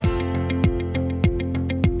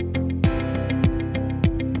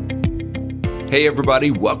Hey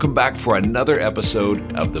everybody, welcome back for another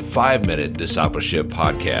episode of the 5-Minute Discipleship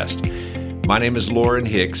Podcast. My name is Lauren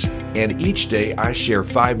Hicks, and each day I share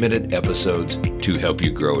 5-minute episodes to help you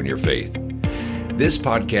grow in your faith. This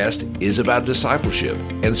podcast is about discipleship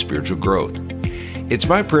and spiritual growth. It's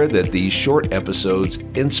my prayer that these short episodes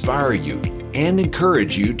inspire you and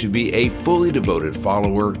encourage you to be a fully devoted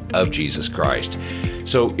follower of Jesus Christ.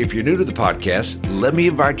 So if you're new to the podcast, let me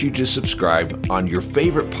invite you to subscribe on your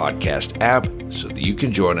favorite podcast app so that you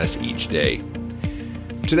can join us each day.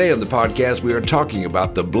 Today on the podcast, we are talking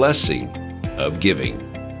about the blessing of giving.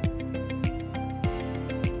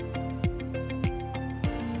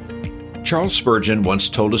 Charles Spurgeon once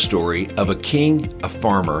told a story of a king, a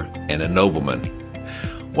farmer, and a nobleman.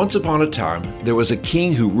 Once upon a time, there was a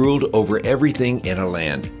king who ruled over everything in a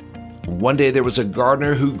land. One day there was a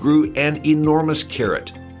gardener who grew an enormous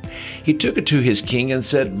carrot. He took it to his king and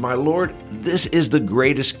said, "My lord, this is the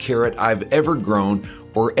greatest carrot I've ever grown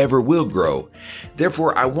or ever will grow.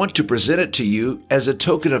 Therefore, I want to present it to you as a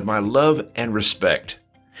token of my love and respect."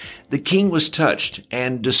 The king was touched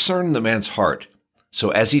and discerned the man's heart. So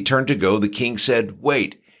as he turned to go, the king said,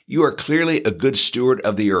 "Wait, you are clearly a good steward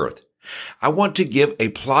of the earth. I want to give a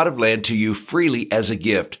plot of land to you freely as a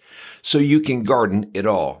gift, so you can garden it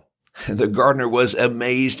all." The gardener was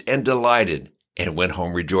amazed and delighted and went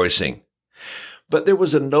home rejoicing. But there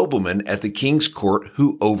was a nobleman at the king's court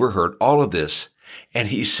who overheard all of this, and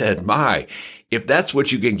he said, "My, if that's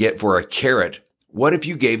what you can get for a carrot, what if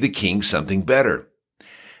you gave the king something better?"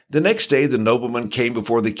 The next day the nobleman came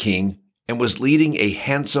before the king and was leading a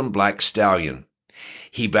handsome black stallion.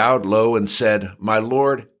 He bowed low and said, "My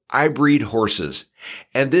lord, I breed horses,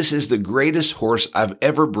 and this is the greatest horse I've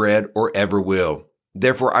ever bred or ever will.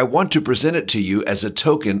 Therefore, I want to present it to you as a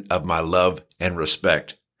token of my love and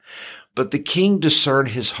respect." But the king discerned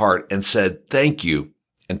his heart and said, "Thank you,"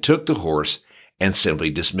 and took the horse and simply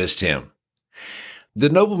dismissed him. The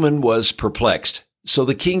nobleman was perplexed, so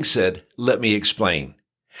the king said, "Let me explain.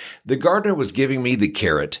 The gardener was giving me the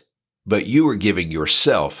carrot, but you were giving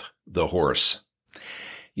yourself the horse."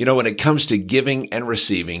 You know, when it comes to giving and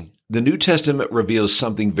receiving, the New Testament reveals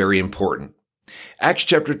something very important. Acts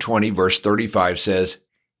chapter 20, verse 35 says,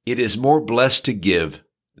 "It is more blessed to give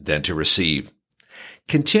than to receive."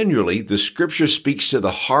 Continually, the scripture speaks to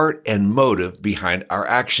the heart and motive behind our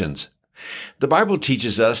actions. The Bible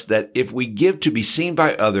teaches us that if we give to be seen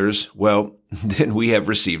by others, well, then we have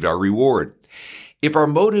received our reward. If our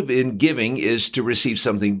motive in giving is to receive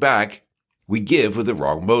something back, we give with the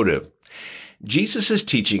wrong motive. Jesus is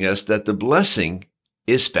teaching us that the blessing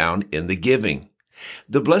is found in the giving.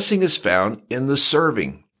 The blessing is found in the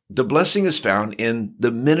serving. The blessing is found in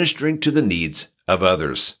the ministering to the needs of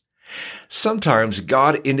others. Sometimes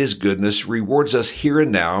God in His goodness rewards us here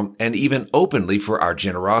and now and even openly for our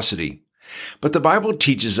generosity. But the Bible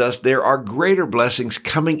teaches us there are greater blessings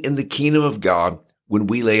coming in the kingdom of God when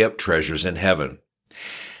we lay up treasures in heaven.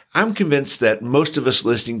 I'm convinced that most of us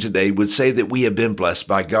listening today would say that we have been blessed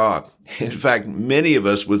by God. In fact, many of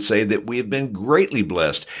us would say that we have been greatly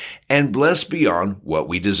blessed and blessed beyond what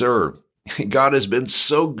we deserve. God has been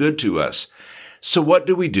so good to us. So what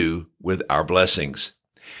do we do with our blessings?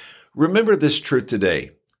 Remember this truth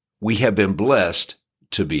today. We have been blessed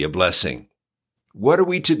to be a blessing. What are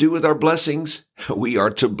we to do with our blessings? We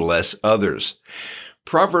are to bless others.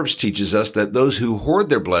 Proverbs teaches us that those who hoard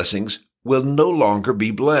their blessings will no longer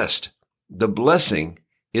be blessed. The blessing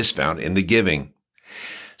is found in the giving.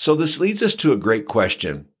 So this leads us to a great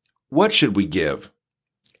question. What should we give?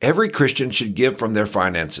 Every Christian should give from their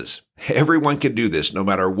finances. Everyone can do this, no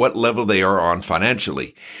matter what level they are on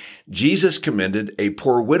financially. Jesus commended a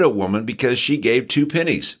poor widow woman because she gave 2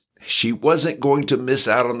 pennies. She wasn't going to miss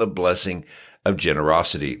out on the blessing of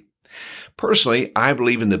generosity. Personally, I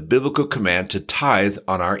believe in the biblical command to tithe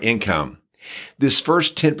on our income. This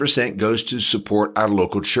first 10% goes to support our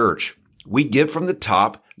local church. We give from the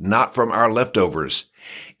top, not from our leftovers.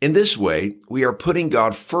 In this way, we are putting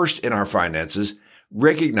God first in our finances,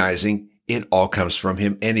 recognizing it all comes from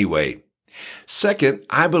Him anyway. Second,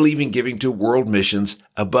 I believe in giving to world missions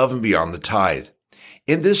above and beyond the tithe.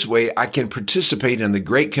 In this way, I can participate in the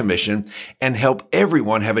Great Commission and help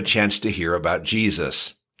everyone have a chance to hear about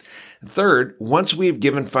Jesus. Third, once we have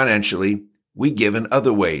given financially, we give in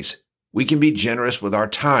other ways. We can be generous with our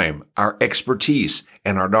time, our expertise,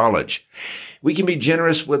 and our knowledge. We can be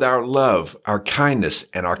generous with our love, our kindness,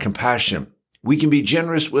 and our compassion. We can be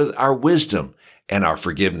generous with our wisdom and our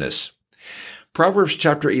forgiveness. Proverbs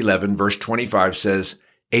chapter 11, verse 25 says,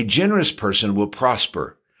 "A generous person will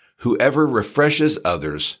prosper. Whoever refreshes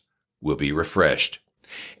others will be refreshed."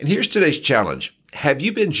 And here's today's challenge. Have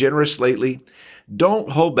you been generous lately? Don't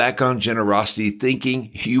hold back on generosity thinking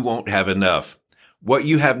you won't have enough. What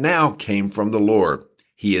you have now came from the Lord.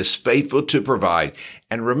 He is faithful to provide.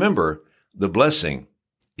 And remember, the blessing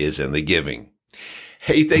is in the giving.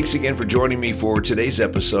 Hey, thanks again for joining me for today's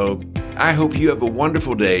episode. I hope you have a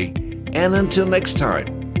wonderful day. And until next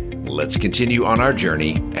time, let's continue on our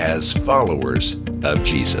journey as followers of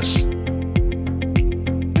Jesus.